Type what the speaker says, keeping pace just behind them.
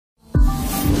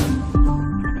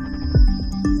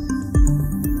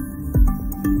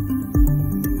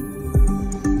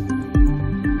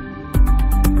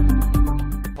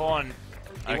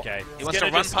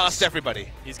wants to run past everybody.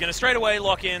 He's going to straight away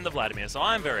lock in the Vladimir, so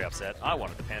I'm very upset. I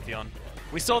wanted the Pantheon.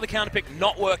 We saw the counter pick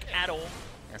not work at all.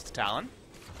 That's the Talon.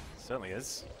 Certainly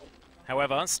is.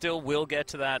 However, still will get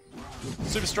to that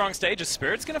super strong stage as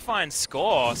Spirit's going to find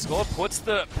Score. Score puts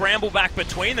the Bramble back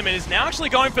between them and is now actually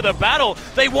going for the battle.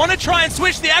 They want to try and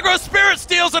switch the aggro. Spirit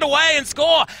steals it away and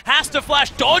Score has to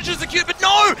flash, dodges the Q, but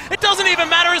no! It doesn't even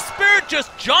matter as Spirit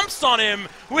just jumps on him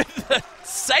with the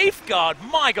safeguard.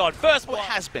 My god, first well, it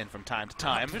has been from time to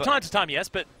time. From time to time, yes,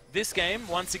 but this game,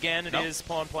 once again, it is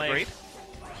Pawn playing. Agreed.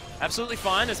 Absolutely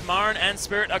fine, as Marin and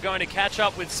Spirit are going to catch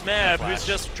up with Smeb, who's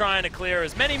just trying to clear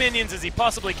as many minions as he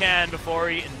possibly can before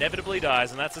he inevitably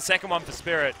dies, and that's the second one for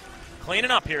Spirit.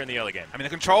 Cleaning up here in the early game. I mean, the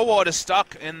control ward is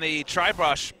stuck in the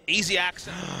tri-brush. Easy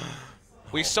access.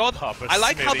 We saw I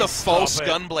like how the false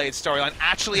Gunblade storyline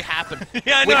actually happened.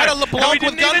 Yeah, we had a LeBlanc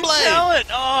with Gunblade. Tell it.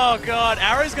 Oh god,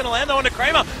 Arrow's going to land on to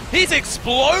Kramer. He's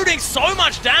exploding so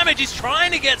much damage. He's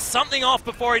trying to get something off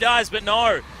before he dies, but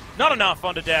no, not enough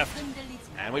onto Deft.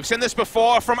 And we've seen this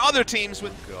before from other teams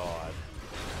with... God.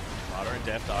 Flutter and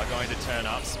Deft are going to turn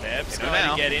up. Smeb's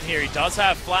going to get in here. He does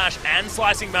have Flash and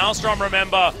Slicing Maelstrom,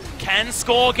 remember. Can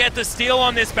Score get the steal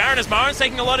on this Baron as Marin's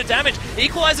taking a lot of damage?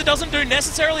 Equalizer doesn't do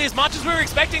necessarily as much as we were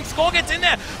expecting. Score gets in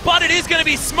there, but it is going to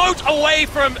be smoked away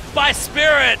by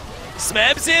Spirit.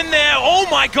 Smeb's in there. Oh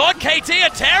my god, KT are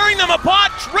tearing them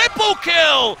apart. Triple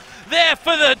kill there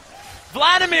for the...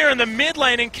 Vladimir in the mid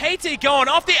lane and KT going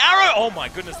off the arrow. Oh my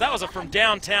goodness, that was from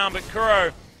downtown, but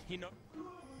Kuro, and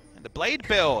the Blade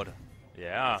build,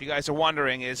 yeah, if you guys are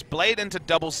wondering, is Blade into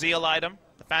double Zeal item.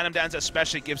 The Phantom Dance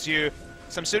especially gives you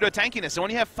some pseudo-tankiness. So when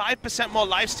you have 5% more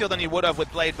lifesteal than you would have with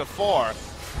Blade before,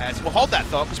 so we'll hold that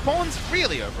thought, because Pawn's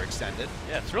really overextended.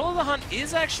 Yeah, Thrill of the Hunt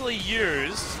is actually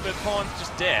used, but Pawn's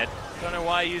just dead. Don't know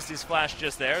why he used his flash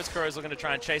just there, as Kuro's looking to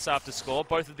try and chase after Score,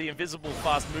 both of the invisible,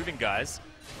 fast-moving guys.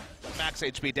 Max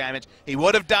HP damage. He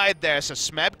would have died there, so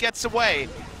Smeb gets away.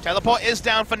 Teleport is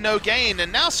down for no gain,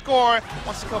 and now Score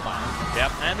wants to go by.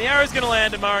 Yep, and the arrow's going to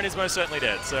land, and Marin is most certainly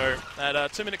dead. So that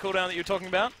 2-minute cooldown that you were talking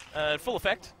about, full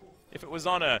effect. If it was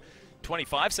on a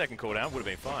 25-second cooldown, it would have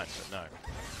been fine, but no.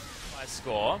 Nice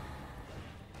Score.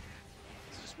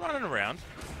 Just running around.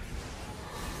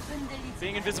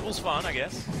 Being invisible's fun, I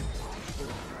guess.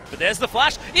 But there's the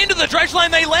flash into the dredge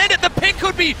lane. They land it. The pick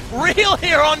could be real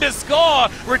here on to Score.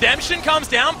 Redemption comes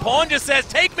down. Pawn just says,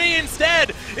 take me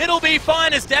instead. It'll be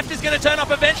fine as Deft is going to turn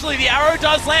up eventually. The arrow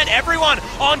does land. Everyone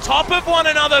on top of one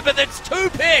another, but it's two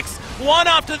picks, one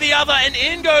after the other, and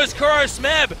in goes Kuro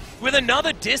Smeb with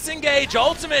another disengage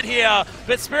ultimate here.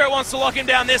 But Spirit wants to lock him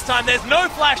down this time. There's no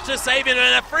flash to save him,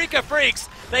 and the Freeca Freecs,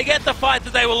 they get the fight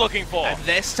that they were looking for. And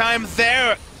this time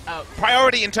they're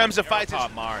priority in terms of fights. Tear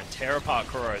apart Marin, tear apart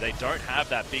Kuro. They don't have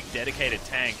that big dedicated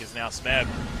tank, as now Smeb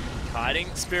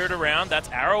kiting Spirit around. That's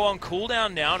Arrow on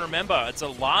cooldown now, and remember, it's a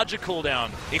larger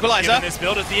cooldown. Equalizer. In this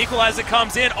build, as the Equalizer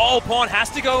comes in, Pawn has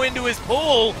to go into his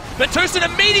pool, but Tucson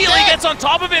immediately gets on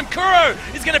top of him. Kuro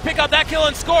is going to pick up that kill,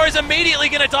 and Score is immediately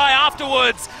going to die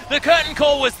afterwards. The curtain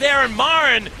call was there, and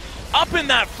Marin up in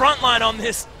that front line on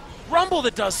this Rumble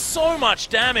that does so much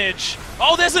damage.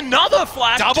 Oh, there's another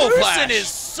flash. Double flash. Tucson is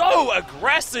so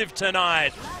aggressive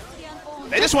tonight.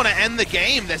 They just want to end the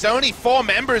game. There's only 4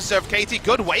 members of KT.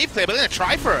 Good wave clear, but they're going to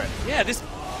try for it. Yeah, this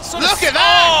sort Look at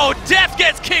that! Oh, Deft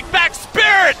gets kicked back.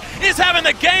 Spirit is having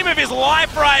the game of his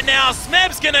life right now.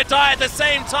 Smeb's going to die at the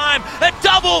same time. A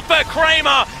double for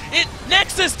Kramer.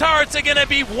 Nexus turrets are going to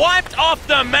be wiped off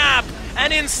the map.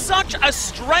 And in such a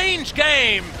strange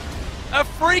game, a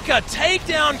Freeca take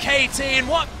down KT in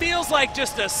what feels like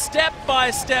just a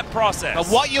step-by-step process.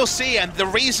 Now what you'll see, and the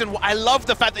reason I love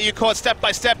the fact that you call it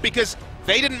step-by-step, because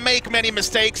they didn't make many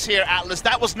mistakes here, Atlas.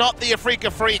 That was not the Freeca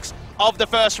Freecs of the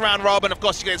first round robin. Of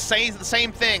course, you can say the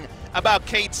same thing about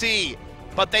KT,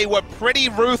 but they were pretty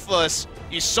ruthless.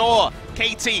 You saw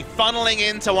KT funneling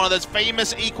into one of those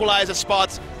famous Equalizer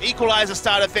spots. Equalizer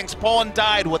started things. Pawn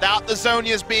died without the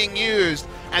Zonias being used,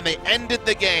 and they ended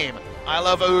the game. I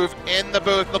love Uve in the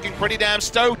booth, looking pretty damn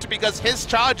stoked because his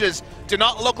charges do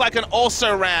not look like an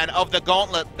also-ran of the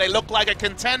gauntlet. They look like a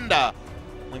contender.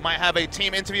 We might have a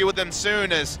team interview with them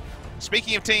soon as,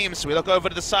 speaking of teams, we look over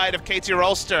to the side of KT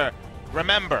Rolster.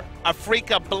 Remember,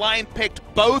 Freeca blind-picked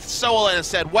both solo and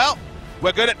said, well,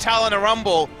 we're good at Talon and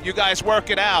Rumble, you guys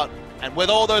work it out. And with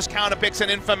all those counter picks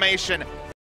and information,